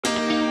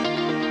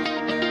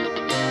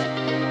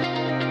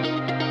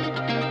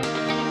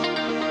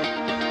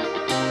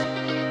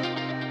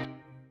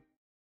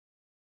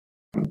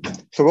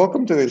So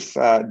welcome to this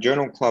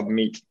Journal Club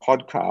Meet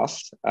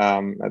podcast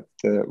at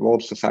the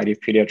World Society of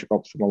Pediatric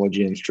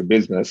Ophthalmology and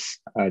Strabismus,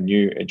 a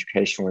new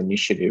educational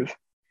initiative.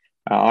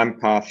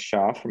 I'm Parth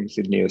Shah from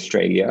Sydney,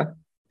 Australia,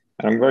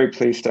 and I'm very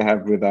pleased to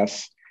have with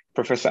us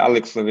Professor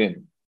Alex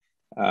Levin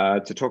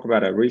to talk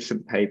about a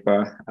recent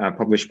paper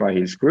published by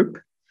his group.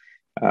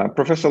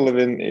 Professor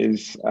Levin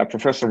is a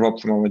professor of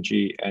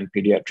ophthalmology and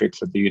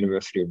pediatrics at the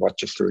University of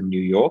Rochester in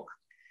New York,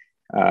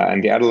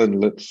 and the Adelyn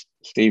Lutz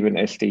Stephen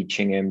S.D.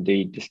 Ching,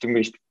 M.D.,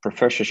 Distinguished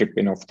Professorship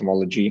in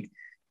Ophthalmology,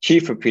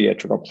 Chief of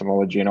Pediatric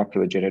Ophthalmology and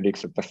Ocular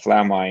Genetics at the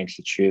Flower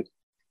Institute,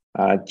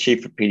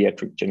 Chief of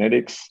Pediatric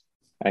Genetics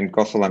and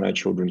Gosselano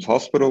Children's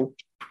Hospital.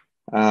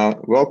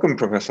 Welcome,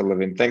 Professor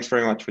Levin. Thanks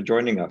very much for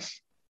joining us.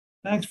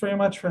 Thanks very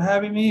much for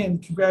having me,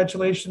 and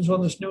congratulations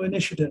on this new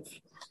initiative.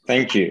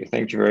 Thank you.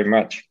 Thank you very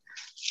much.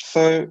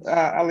 So,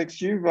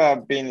 Alex,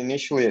 you've been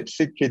initially at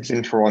Sick Kids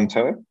in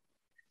Toronto,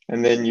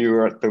 and then you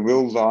were at the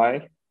Wills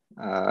Eye,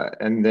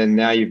 and then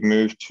now you've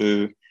moved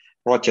to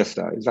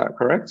Rochester. Is that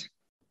correct?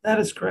 That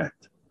is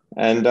correct.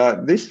 And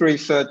this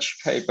research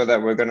paper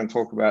that we're going to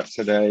talk about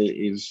today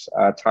is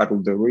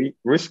titled The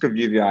Risk of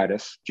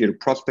Uveitis Due to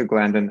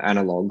Prostaglandin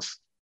Analogues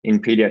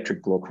in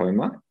Pediatric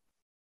Glaucoma.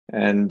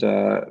 And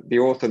the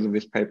authors of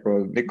this paper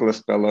are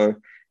Nicholas Bello,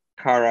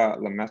 Cara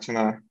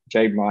Lamatana,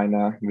 Jade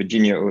Miner,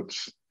 Virginia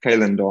Utz,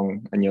 Kaylin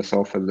Dong, and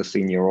yourself as the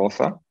senior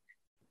author.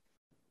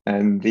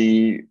 And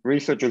the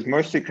research was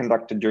mostly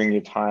conducted during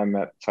your time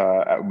at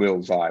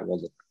Wills Eye,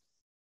 was it?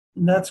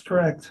 That's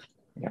correct.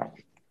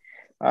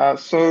 Yeah.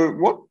 So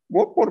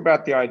what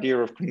about the idea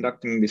of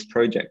conducting this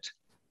project?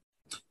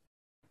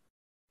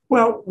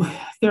 Well,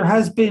 there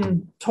has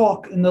been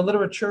talk in the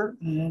literature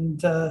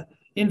and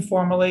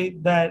informally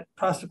that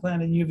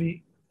prostaglandin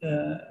UV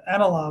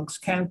analogues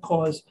can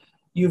cause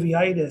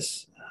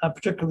uveitis,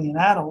 particularly in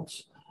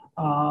adults.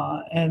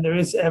 And there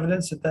is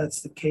evidence that that's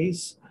the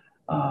case.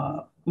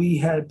 We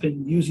had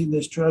been using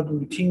this drug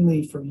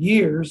routinely for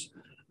years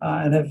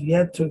and have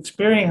yet to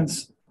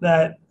experience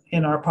that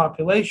in our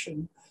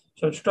population.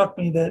 So it struck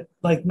me that,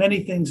 like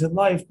many things in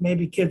life,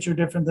 maybe kids are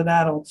different than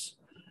adults.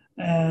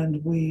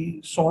 And we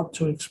sought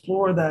to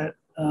explore that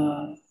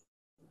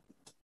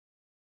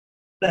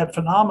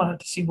phenomena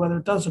to see whether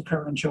it does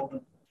occur in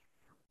children.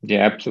 Yeah,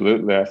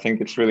 absolutely. I think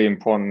it's really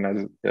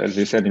important, as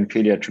you said, in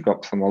pediatric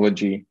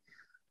ophthalmology,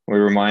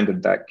 we're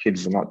reminded that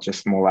kids are not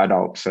just small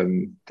adults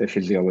and their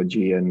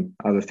physiology and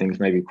other things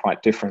may be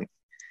quite different.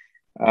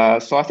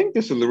 So I think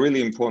this was a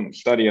really important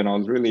study, and I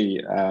was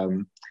really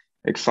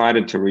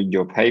excited to read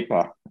your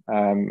paper.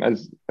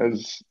 As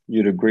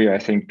you'd agree, I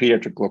think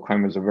pediatric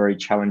glaucoma is a very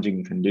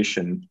challenging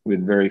condition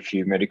with very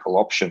few medical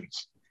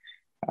options.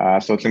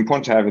 So it's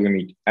important to have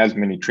as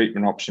many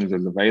treatment options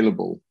as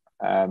available.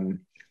 And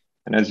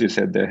as you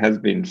said, there has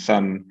been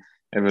some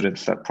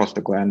evidence that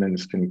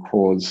prostaglandins can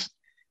cause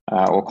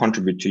or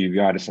contribute to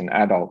uveitis in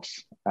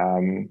adults.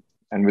 And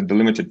with the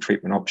limited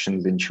treatment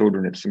options in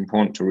children, it's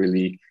important to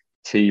really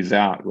tease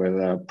out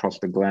whether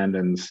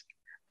prostaglandins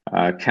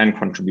can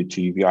contribute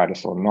to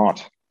uveitis or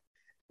not.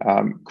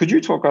 Could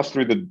you talk us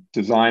through the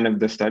design of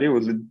the study? It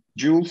was a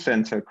dual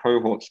center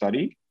cohort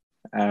study.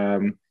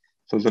 So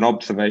it was an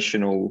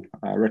observational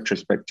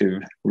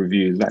retrospective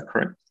review. Is that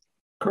correct?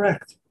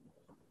 Correct.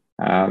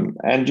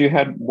 And you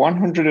had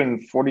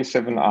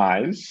 147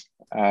 eyes.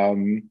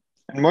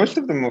 And most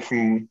of them were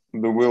from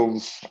the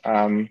Wills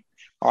Eye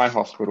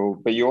Hospital,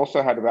 but you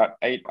also had about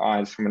 8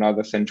 eyes from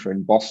another center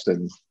in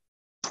Boston.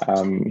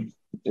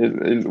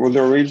 Was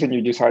there a reason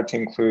you decided to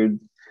include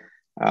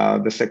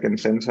the second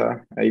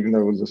center, even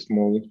though it was a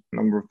small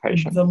number of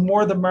patients? The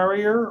more the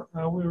merrier.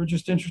 We were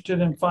just interested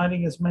in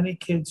finding as many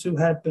kids who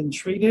had been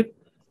treated.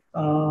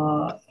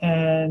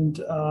 And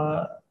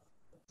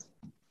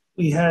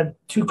we had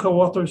 2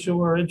 co-authors who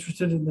were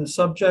interested in the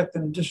subject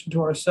in addition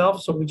to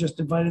ourselves. So we just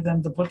invited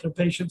them to put their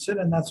patients in,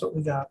 and that's what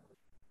we got.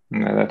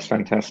 No, that's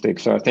fantastic.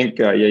 So I think,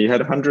 you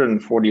had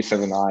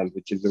 147 eyes,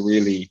 which is a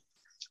really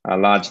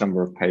large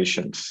number of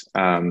patients.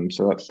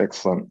 So that's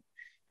excellent.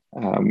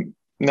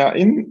 Now,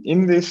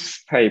 in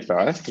this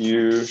paper,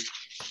 you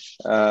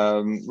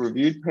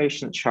reviewed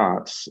patient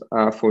charts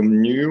for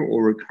new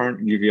or recurrent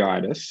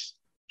uveitis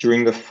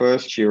during the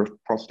first year of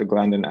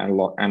prostaglandin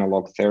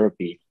analog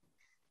therapy.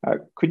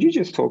 Could you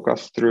just talk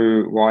us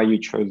through why you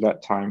chose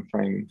that time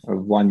frame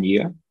of 1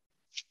 year?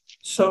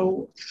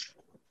 So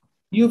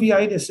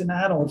uveitis in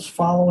adults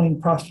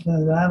following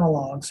prostaglandin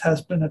analogues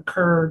has been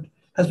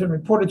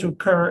reported to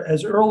occur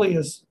as early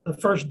as the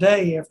first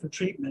day after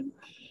treatment,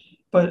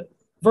 but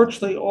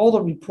virtually all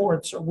the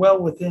reports are well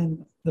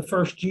within the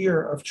first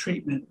year of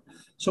treatment.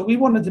 So we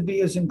wanted to be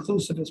as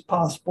inclusive as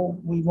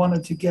possible. We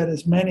wanted to get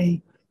as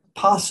many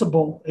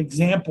possible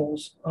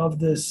examples of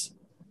this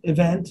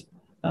event.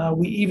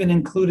 We even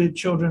included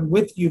children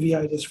with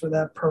uveitis for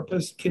that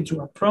purpose, kids who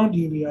are prone to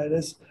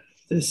uveitis,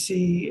 to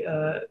see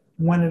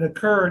when it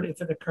occurred,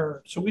 if it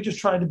occurred. So we just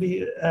tried to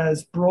be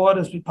as broad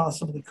as we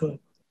possibly could.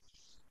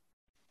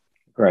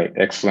 Great,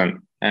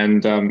 excellent.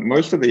 And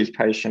most of these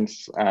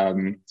patients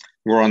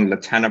were on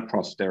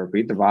latanoprost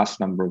therapy, the vast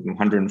number of them,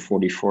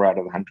 144 out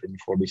of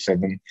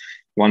 147,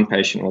 one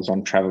patient was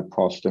on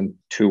travoprost and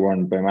 2 were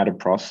on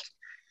bimatoprost.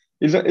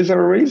 Is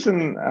there a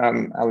reason,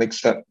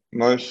 Alex, that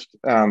most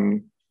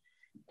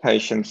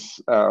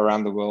patients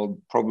around the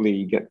world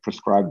probably get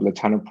prescribed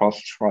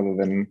latanoprost rather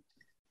than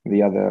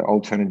the other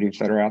alternatives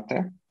that are out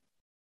there?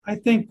 I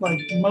think, like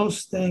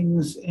most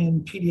things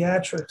in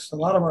pediatrics, a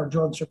lot of our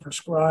drugs are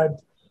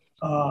prescribed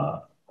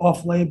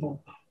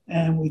off-label,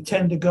 and we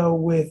tend to go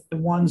with the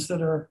ones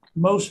that are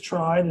most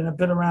tried and have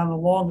been around the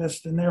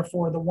longest, and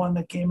therefore the one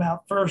that came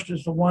out first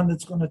is the one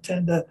that's going to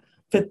tend to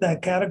fit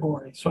that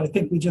category. So I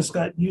think we just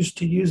got used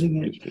to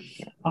using it.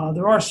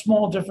 There are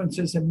small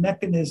differences in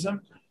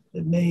mechanism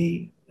that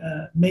may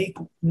make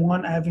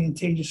one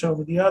advantageous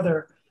over the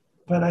other,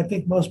 but I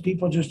think most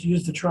people just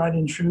use the tried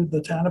and true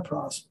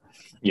latanoprost.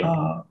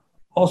 Yeah.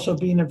 Also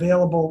being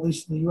available, at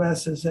least in the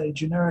US, as a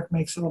generic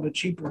makes it a little bit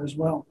cheaper as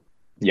well.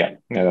 Yeah,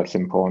 that's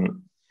important.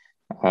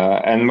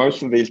 And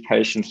most of these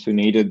patients who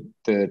needed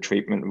the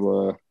treatment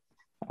were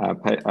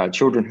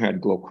children who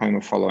had glaucoma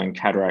following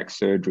cataract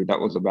surgery. That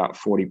was about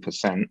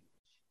 40%,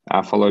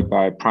 followed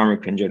by primary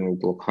congenital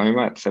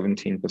glaucoma at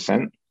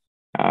 17%.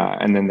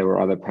 And then there were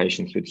other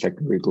patients with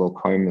secondary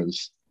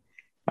glaucomas.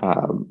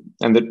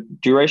 And the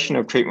duration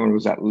of treatment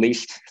was at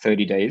least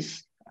 30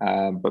 days,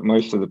 but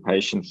most of the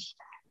patients,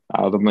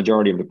 the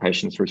majority of the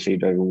patients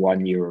received over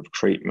 1 year of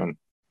treatment.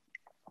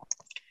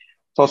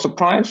 So I was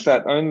surprised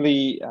that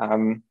only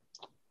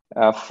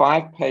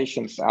 5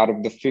 patients out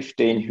of the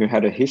 15 who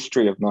had a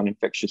history of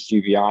non-infectious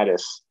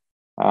uveitis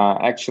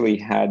actually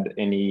had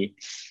any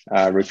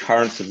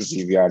recurrences of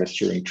uveitis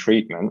during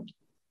treatment.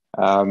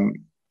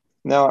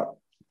 Now,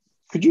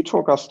 could you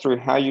talk us through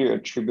how you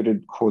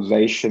attributed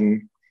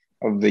causation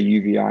of the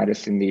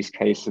uveitis in these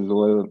cases,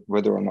 or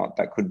whether or not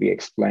that could be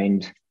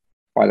explained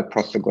by the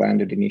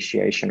prostaglandin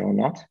initiation or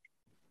not?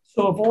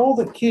 So of all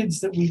the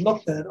kids that we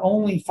looked at,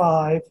 only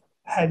 5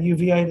 had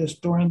uveitis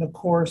during the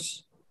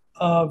course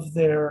of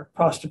their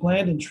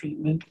prostaglandin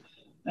treatment,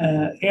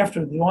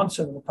 after the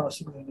onset of the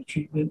prostaglandin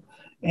treatment.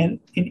 And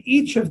in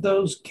each of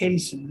those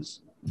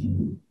cases,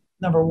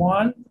 number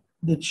one,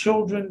 the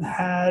children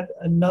had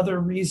another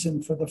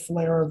reason for the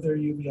flare of their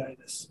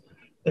uveitis.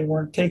 They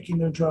weren't taking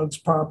their drugs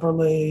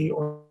properly,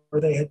 or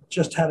they had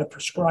just had a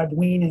prescribed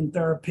weaning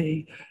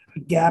therapy, a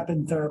gap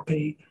in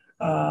therapy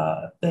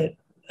that,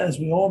 as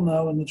we all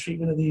know, in the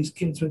treatment of these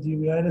kids with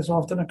uveitis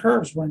often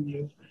occurs when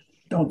you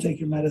don't take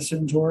your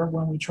medicines or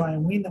when we try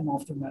and wean them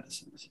off their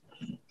medicines.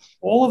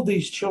 All of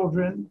these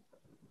children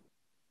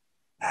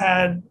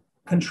had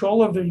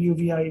control of their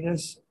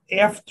uveitis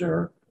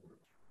after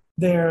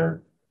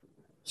their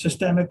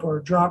systemic or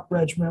drop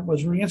regimen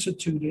was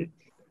reinstituted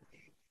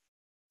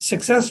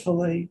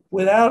successfully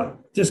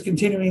without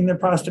discontinuing their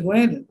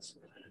prostaglandins.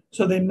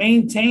 So they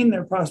maintained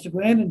their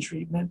prostaglandin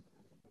treatment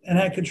and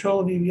had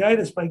control of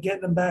uveitis by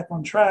getting them back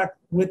on track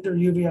with their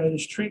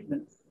uveitis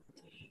treatment.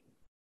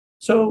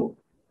 So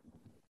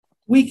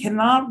we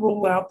cannot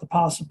rule out the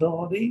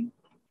possibility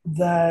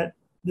that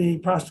the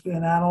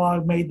prostaglandin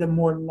analog made them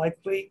more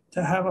likely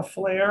to have a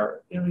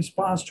flare in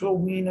response to a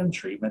wean-in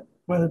treatment,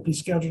 whether it be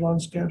scheduled or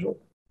unscheduled.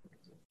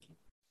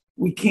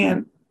 We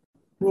can't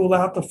rule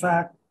out the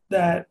fact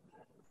that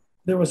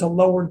there was a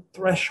lower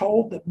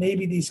threshold, that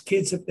maybe these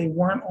kids, if they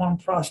weren't on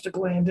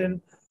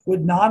prostaglandin,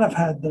 would not have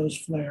had those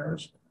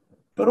flares.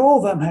 But all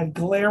of them had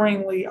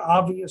glaringly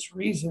obvious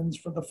reasons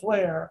for the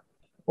flare,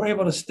 were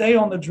able to stay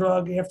on the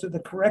drug after the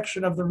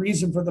correction of the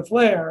reason for the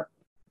flare.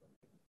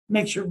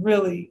 Makes you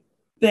really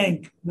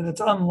think that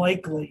it's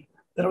unlikely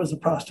that it was a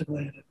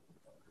prostaglandin.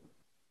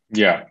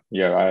 Yeah,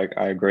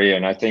 I agree.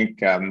 And I think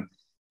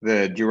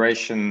the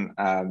duration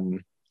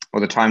or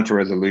the time to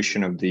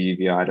resolution of the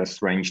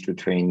uveitis ranged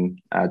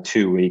between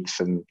 2 weeks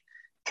and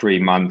 3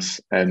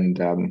 months, and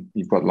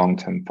you've got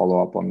long-term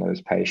follow-up on those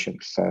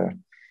patients. So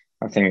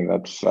I think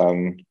that's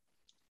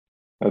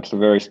a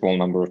very small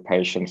number of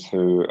patients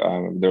who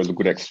there's a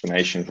good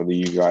explanation for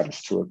the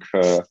uveitis to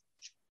occur.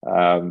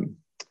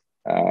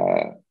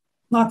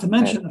 Not to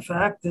mention the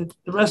fact that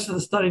the rest of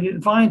the study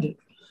didn't find it.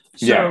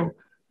 So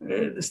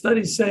the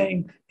study's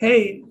saying,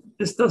 hey,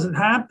 this doesn't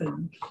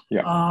happen.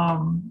 Yeah.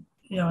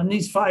 In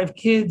these 5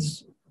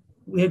 kids,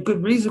 we had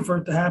good reason for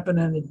it to happen,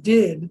 and it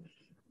did.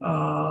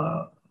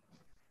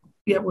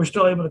 Yet we're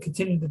still able to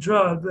continue the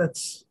drug.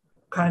 That's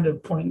kind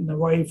of pointing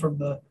away from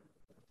the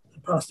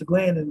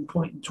prostaglandin and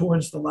pointing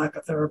towards the lack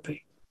of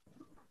therapy.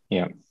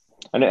 Yeah.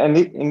 And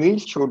in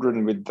these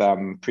children with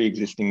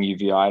pre-existing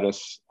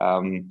uveitis,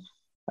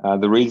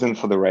 the reason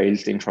for the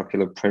raised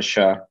intraocular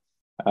pressure,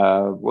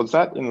 was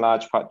that in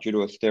large part due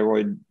to a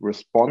steroid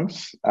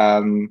response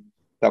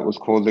that was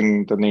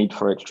causing the need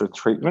for extra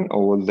treatment,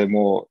 or was there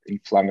more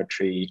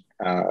inflammatory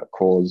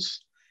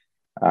cause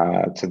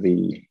to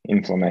the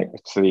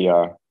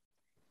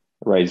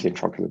raised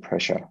intraocular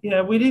pressure?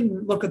 Yeah, we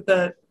didn't look at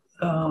that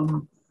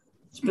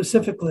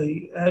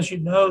specifically. As you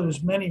know,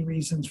 there's many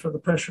reasons for the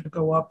pressure to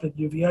go up in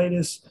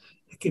uveitis.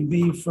 It can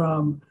be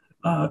from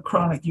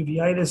chronic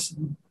uveitis,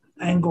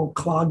 angle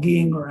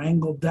clogging or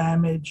angle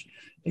damage.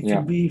 It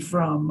can be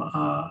from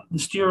the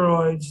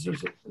steroids.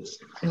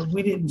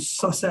 We didn't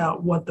suss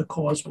out what the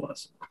cause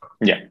was.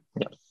 Yeah,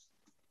 yeah.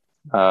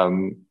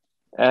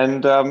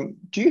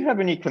 Do you have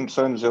any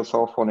concerns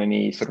yourself on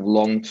any sort of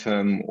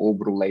long-term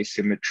orbital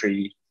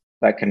asymmetry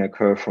that can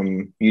occur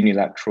from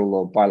unilateral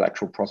or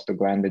bilateral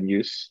prostaglandin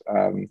use,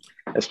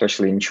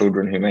 especially in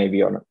children who may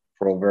be on it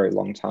for a very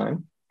long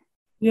time?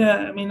 Yeah,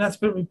 I mean, that's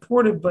been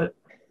reported, but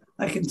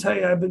I can tell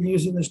you I've been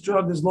using this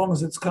drug as long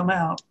as it's come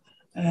out.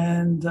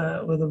 And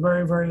with a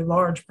very, very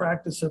large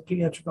practice of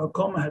pediatric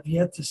glaucoma, have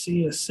yet to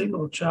see a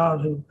single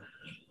child who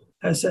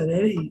has had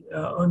any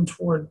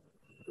untoward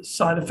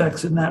side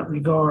effects in that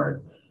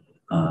regard.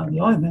 The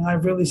only thing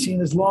I've really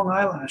seen is long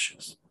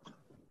eyelashes.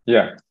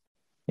 Yeah,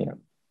 yeah.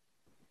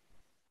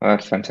 Well,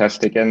 that's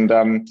fantastic. And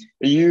are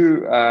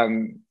you,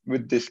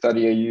 with this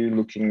study, are you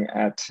looking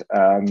at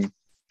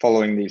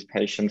following these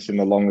patients in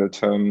the longer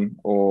term,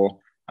 or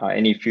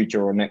any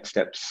future or next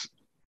steps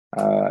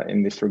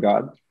in this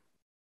regard?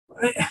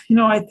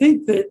 I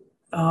think that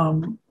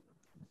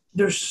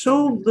there's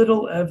so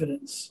little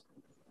evidence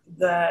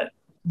that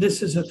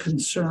this is a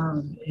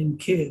concern in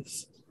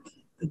kids,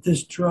 that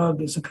this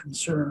drug is a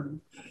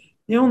concern.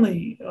 The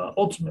only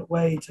ultimate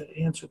way to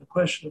answer the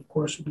question, of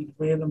course, would be to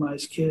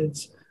randomize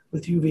kids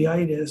with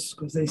uveitis,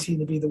 because they seem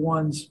to be the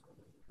ones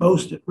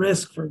most at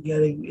risk for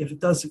getting, if it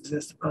does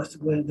exist,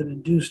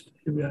 prostaglandin-induced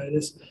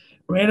uveitis,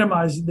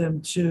 randomizing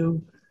them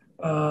to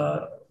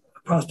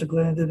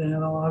prostaglandin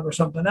analog or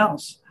something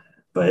else.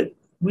 But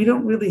we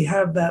don't really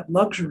have that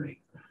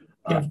luxury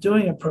of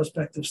doing a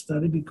prospective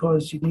study,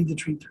 because you need to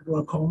treat their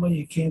glaucoma.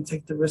 You can't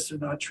take the risk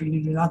of not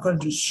treating. You're not going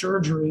to do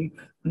surgery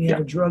when you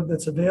have a drug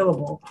that's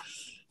available.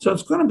 So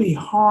it's going to be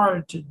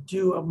hard to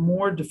do a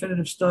more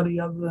definitive study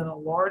other than a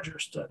larger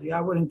study.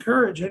 I would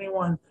encourage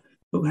anyone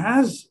who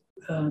has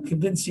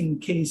convincing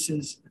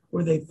cases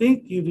where they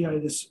think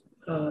uveitis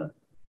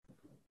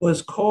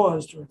was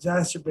caused or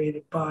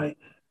exacerbated by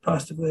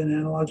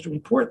prostaglandin analogs to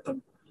report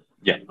them.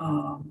 Yeah.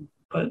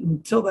 But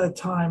until that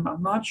time,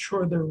 I'm not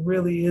sure there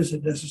really is a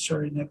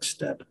necessary next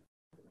step.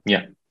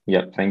 Yeah,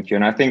 yeah, thank you.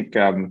 And I think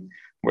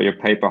what your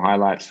paper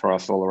highlights for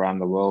us all around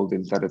the world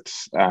is that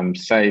it's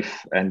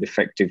safe and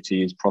effective to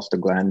use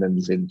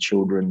prostaglandins in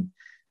children,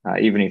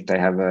 even if they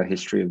have a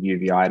history of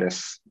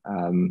uveitis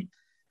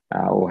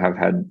or have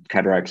had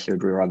cataract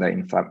surgery or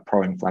other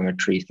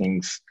pro-inflammatory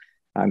things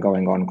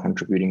going on,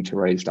 contributing to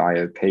raised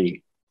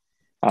IOP.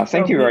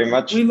 Thank you very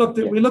much. We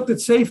looked at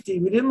safety.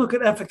 We didn't look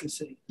at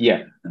efficacy.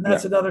 Yeah, and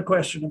that's another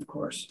question, of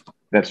course.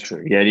 That's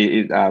true. Yeah,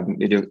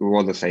 it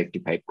was a safety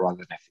paper rather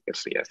than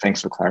efficacy. Yeah,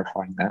 thanks for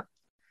clarifying that.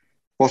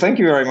 Well, thank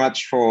you very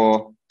much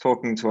for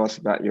talking to us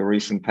about your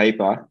recent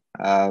paper.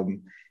 Do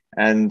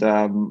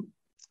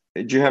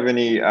you have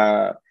any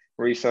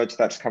research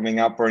that's coming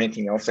up or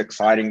anything else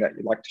exciting that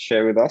you'd like to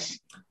share with us?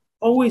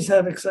 Always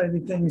have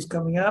exciting things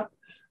coming up.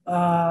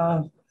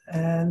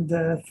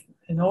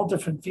 In all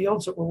different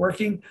fields that we're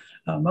working,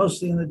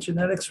 mostly in the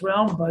genetics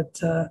realm.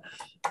 But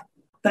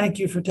thank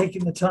you for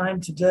taking the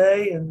time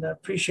today, and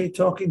appreciate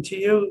talking to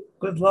you.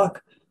 Good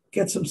luck.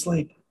 Get some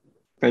sleep.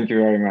 Thank you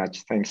very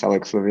much. Thanks,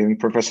 Alex Levin.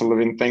 Professor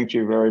Levin, thank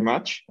you very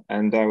much.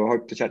 And we'll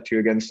hope to chat to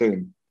you again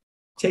soon.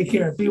 Take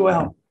care. Be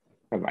well.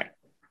 Bye-bye.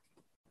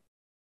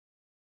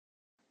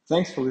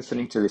 Thanks for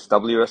listening to this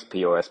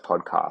WSPOS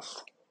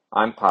podcast.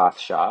 I'm Parth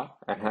Shah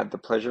and had the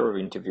pleasure of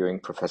interviewing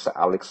Professor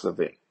Alex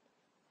Levin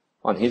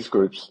on his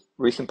group's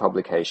recent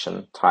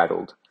publication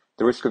titled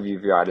The Risk of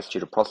Uveitis Due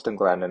to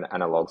Prostaglandin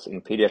Analogues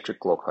in Pediatric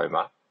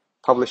Glaucoma,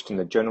 published in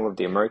the Journal of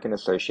the American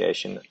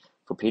Association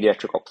for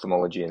Pediatric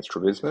Ophthalmology and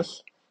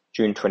Strabismus,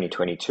 June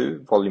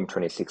 2022, Volume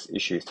 26,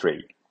 Issue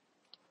 3.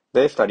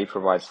 Their study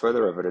provides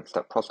further evidence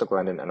that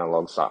prostaglandin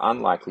analogues are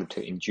unlikely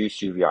to induce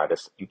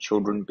uveitis in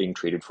children being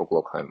treated for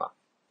glaucoma.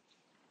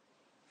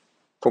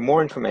 For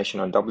more information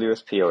on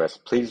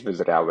WSPOS, please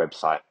visit our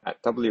website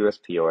at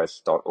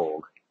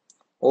wspos.org.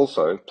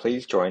 Also,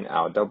 please join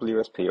our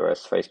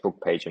WSPOS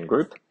Facebook page and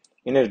group,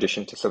 in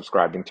addition to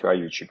subscribing to our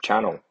YouTube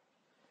channel.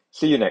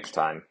 See you next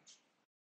time.